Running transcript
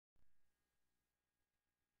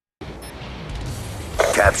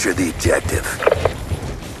Capture the objective.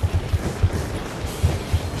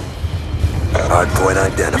 Hardpoint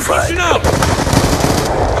identified.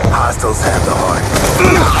 Hostiles have the heart.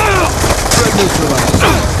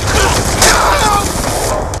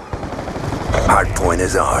 Hardpoint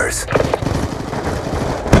is ours.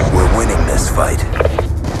 We're winning this fight.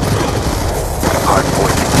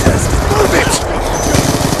 Hardpoint contested. Move it!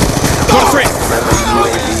 Go for it! Friendly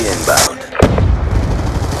UAV inbound.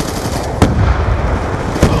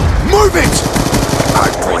 Move it!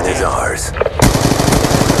 Hardpoint is ours.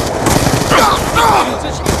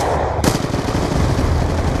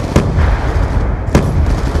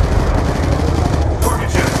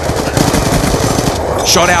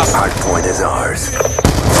 Shot out. Hardpoint is ours.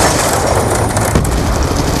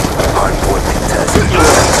 Hardpoint contested.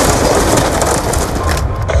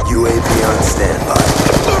 UAV on standby.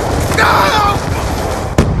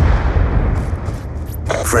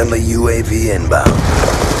 Friendly UAV inbound.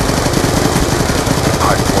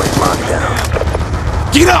 Hardpoint lockdown.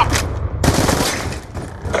 Get up!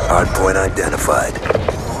 Hardpoint identified.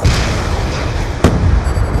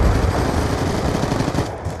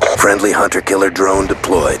 Friendly hunter-killer drone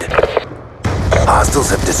deployed. Hostiles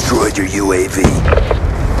have destroyed your UAV.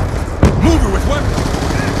 Move it with weapon!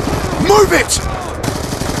 Move it!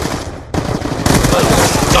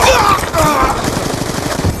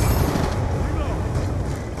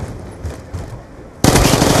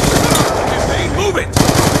 Move it!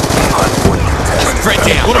 Hardpoint contested. Threat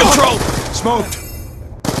down! Control! Smoked!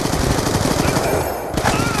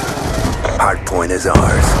 Hardpoint is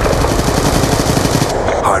ours.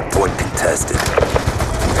 Hardpoint contested.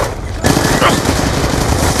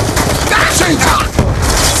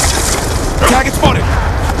 Target spotted!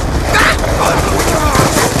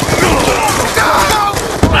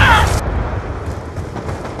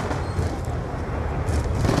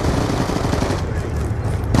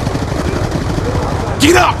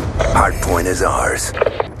 Get up! Hardpoint is ours.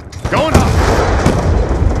 Going up!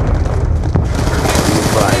 Be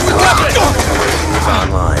advised, hostile UAV is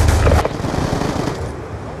online.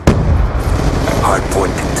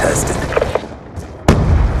 Hardpoint contested.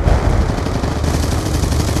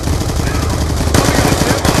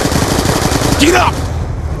 Get up!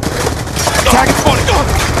 Target spotted!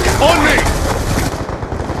 On me!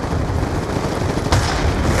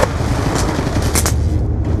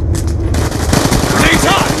 Grenade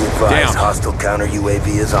time! Be advised, hostile counter UAV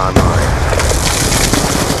is online.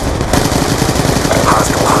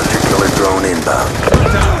 Hostile hunter-killer drone inbound.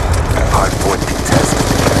 Hardpoint contested.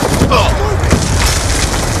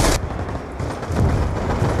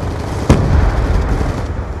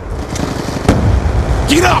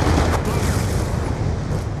 Get up!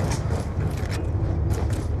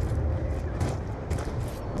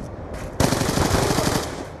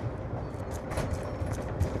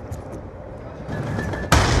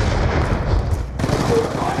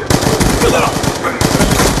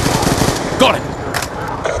 Got it!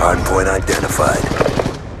 Hardpoint identified.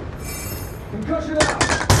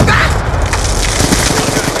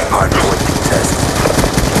 Hardpoint contested.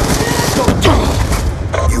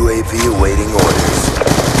 UAV awaiting orders.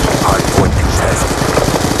 Hardpoint contested.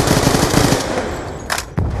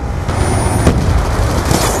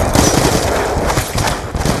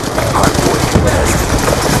 Hardpoint contested.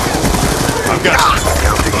 I've got it.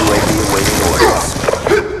 Counter UAV awaiting orders.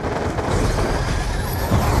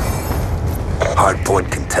 Hardpoint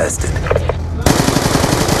contested.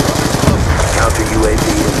 Counter UAV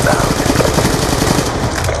inbound.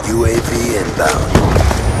 UAV inbound.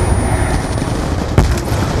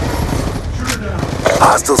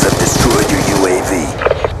 Hostiles have destroyed your UAV.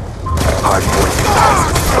 Hardpoint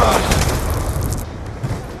contested.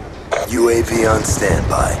 UAV on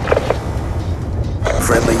standby.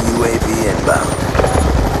 Friendly UAV inbound.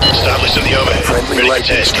 Establish in the overhead. Friendly Ready for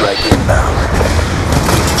lightning test. strike inbound.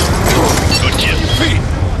 Good kill. Feet!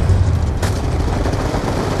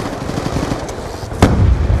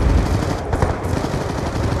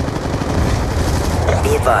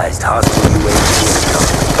 Be advised, hostile UAV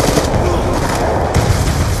incoming.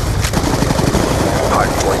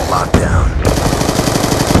 Hardpoint lockdown.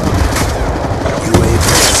 UAV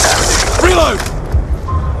inbound. Reload!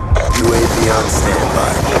 UAV on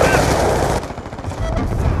standby.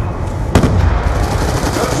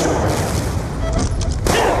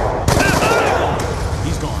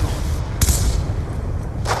 He's gone.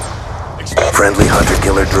 Friendly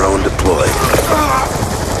hunter-killer drone deployed.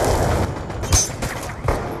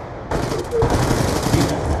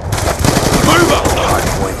 Move up!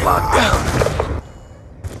 Hardpoint lockdown.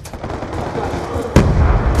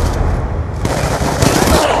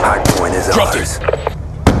 Hardpoint is Dropped ours.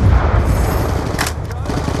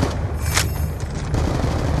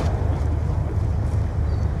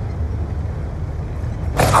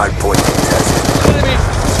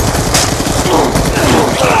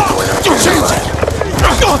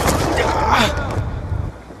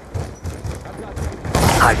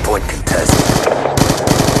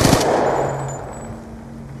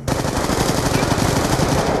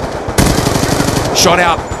 Shot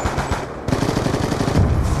out.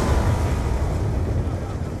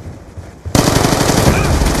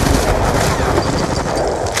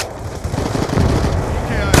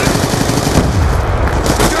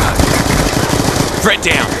 Threat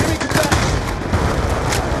down.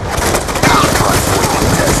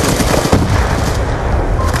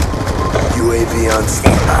 UAV on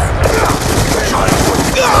standby.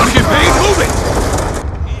 Get paid, move it!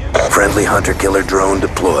 Friendly hunter-killer drone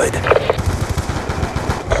deployed.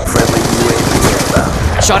 Friendly UAV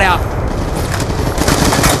inbound. Shot out.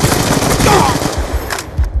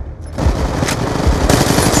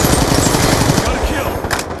 Got a kill.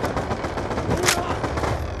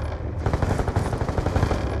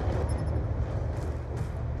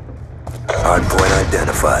 Hardpoint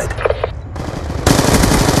identified.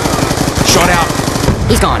 Shot out.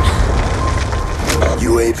 He's gone.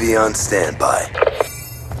 UAV on standby.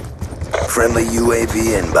 Friendly UAV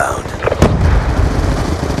inbound.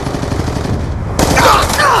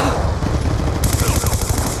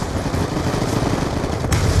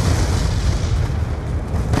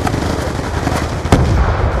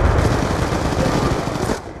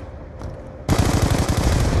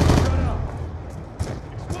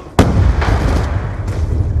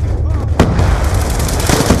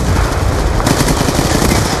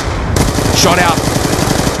 Shot out.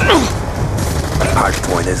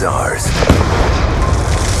 Hardpoint is ours.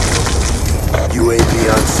 UAV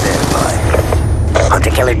on standby.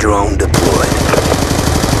 Hunter-killer drone deployed.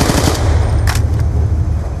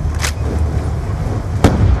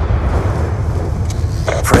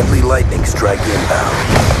 Friendly lightning strike inbound.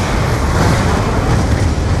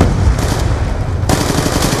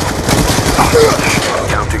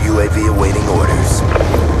 Counter UAV awaiting orders.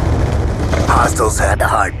 Hostiles had the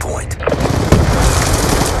hard point.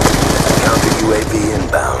 Counter UAV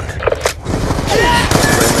inbound.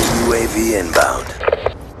 Friendly UAV inbound.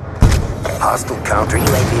 Hostile counter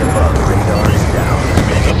UAV above. Radar is down.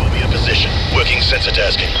 Backup will be in position. Working sensor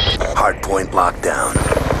tasking. Hardpoint locked down.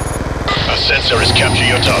 Our sensor is capture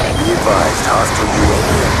your target. Be advised, hostile UAV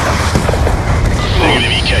incoming.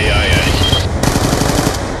 Negative EKIA.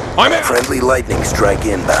 I'm out. Friendly lightning strike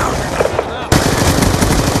inbound.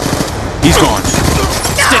 He's gone.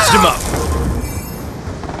 Stitched him up.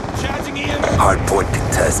 Charging in. Hardpoint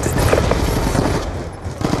contested.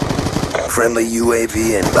 Friendly UAV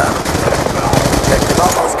inbound. Objective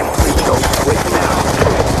almost complete. Go quick now.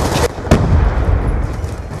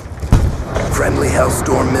 Friendly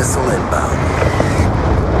Hellstorm missile inbound.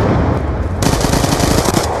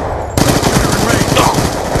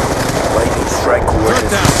 Lightning strike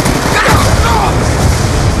coordinates.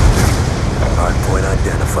 Hardpoint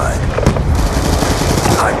identified.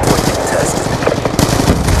 Hardpoint contested.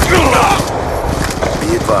 Be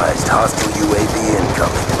advised, hostile UAV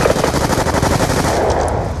incoming.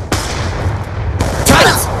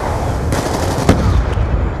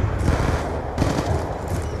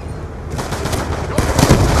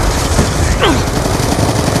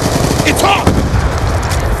 It's on.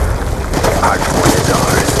 Hardpoint is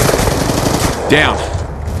ours. Down.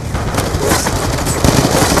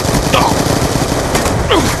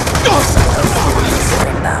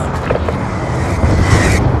 Inbound.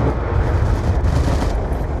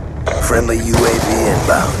 Friendly UAV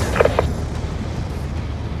inbound.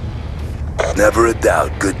 Never a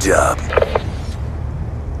doubt. Good job.